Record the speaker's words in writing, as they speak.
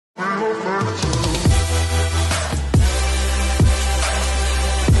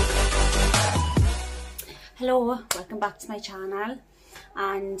Hello, welcome back to my channel.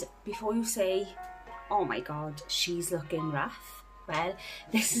 And before you say, oh my god, she's looking rough, well,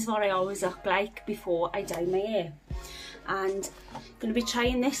 this is what I always look like before I dye my hair. And I'm going to be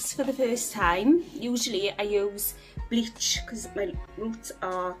trying this for the first time. Usually I use bleach because my roots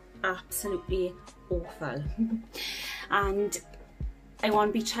are absolutely awful. And I'm going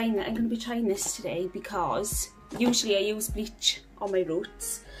to be trying this today because usually I use bleach on my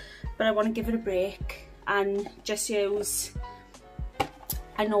roots, but I want to give it a break and just use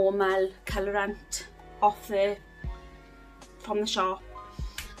a normal colourant from the shop.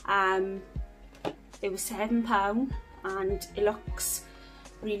 It was £7 and it looks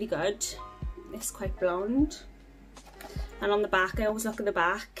really good. It's quite blonde, and on the back I always look at the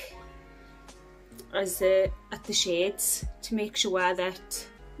back at the shades to make sure that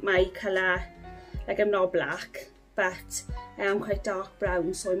my colour, like I'm not black but I am quite dark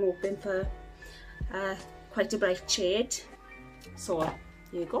brown, so I'm hoping for quite a bright shade. So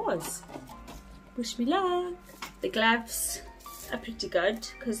here goes. Wish me luck. The gloves are pretty good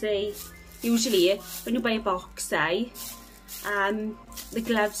because they usually, when you buy a box dye, the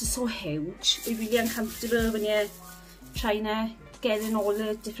gloves are so huge. They're really uncomfortable when you're trying to get in all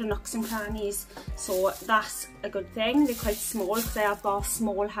the different nooks and crannies. So that's a good thing. They're quite small because I have got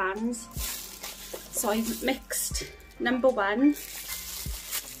small hands. So I've mixed number 1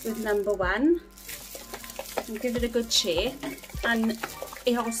 with number 1 and give it a good shake. And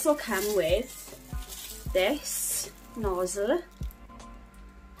it also came with this nozzle,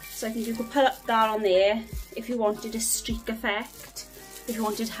 so I think you could put that on there if you wanted a streak effect, if you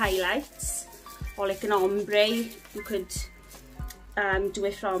wanted highlights, or like an ombre. You could do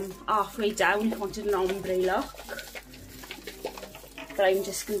it from halfway down if you wanted an ombre look. But I'm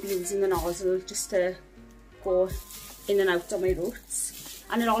just going to be using the nozzle just to go in and out on my roots.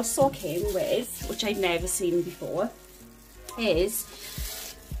 And it also came with, which I'd never seen before,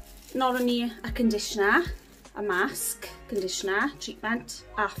 is not only a conditioner, a mask conditioner treatment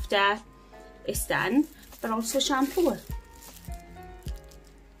after it's done, but also shampoo.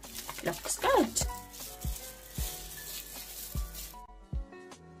 Looks good.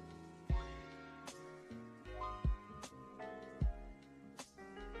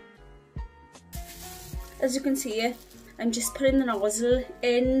 As you can see, I'm just putting the nozzle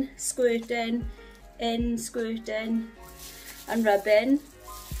in, squirting, and rubbing,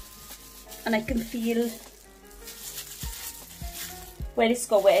 and I can feel where it's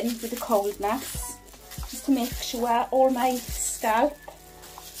going with the coldness, just to make sure all my scalp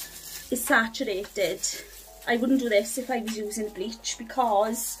is saturated. I wouldn't do this if I was using bleach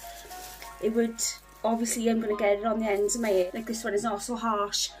because it would, obviously I'm going to get it on the ends of my hair. Like this one is not so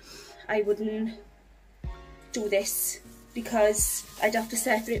harsh. I wouldn't do this because I'd have to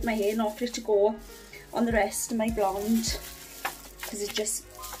separate my hair, not for it to go on the rest of my blonde, because it just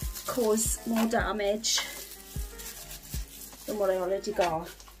cause more damage than what I already got.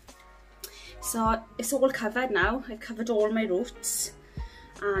 So it's all covered now. I've covered all my roots,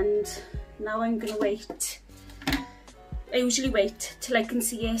 and now I'm gonna wait. I usually wait till I can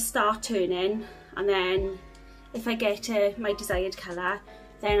see it start turning, and then if I get my desired colour,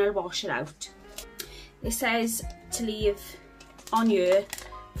 then I'll wash it out. It says to leave on here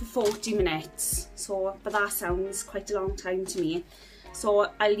for 40 minutes, so but that sounds quite a long time to me. So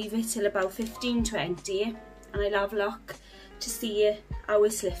I'll leave it till about 15-20, and I'll have a look to see how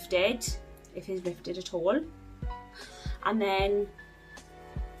it's lifted, if it's lifted at all. And then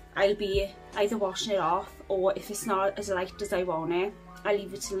I'll be either washing it off, or if it's not as light as I want it, I'll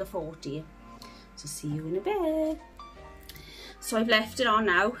leave it till the 40. So see you in a bit. So I've left it on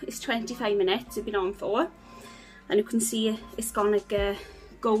now. It's 25 minutes it's been on for, and you can see it's gone like a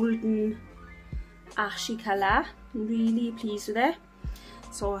golden ashy colour. I'm really pleased with it.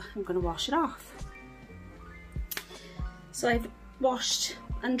 So I'm going to wash it off. So I've washed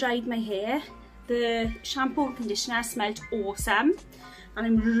and dried my hair. The shampoo and conditioner smelled awesome, and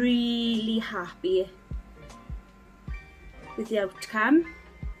I'm really happy with the outcome.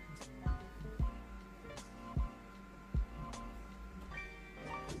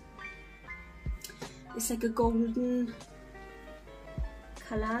 It's like a golden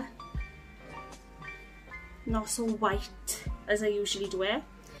colour, not so white as I usually do it,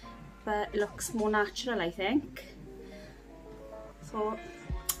 but it looks more natural, I think. So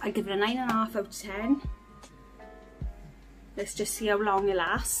I give it a 9.5 out of 10. Let's just see how long it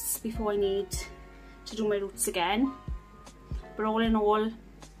lasts before I need to do my roots again. But all in all,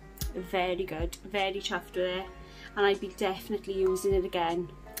 very good, very chuffed with it, and I'd be definitely using it again.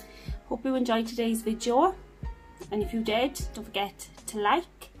 Hope you enjoyed today's video, and if you did, don't forget to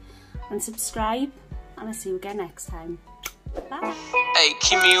like and subscribe, and I'll see you again next time. Bye. Hey,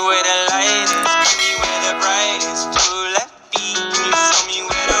 keep me where the light is, keep me where the bright is.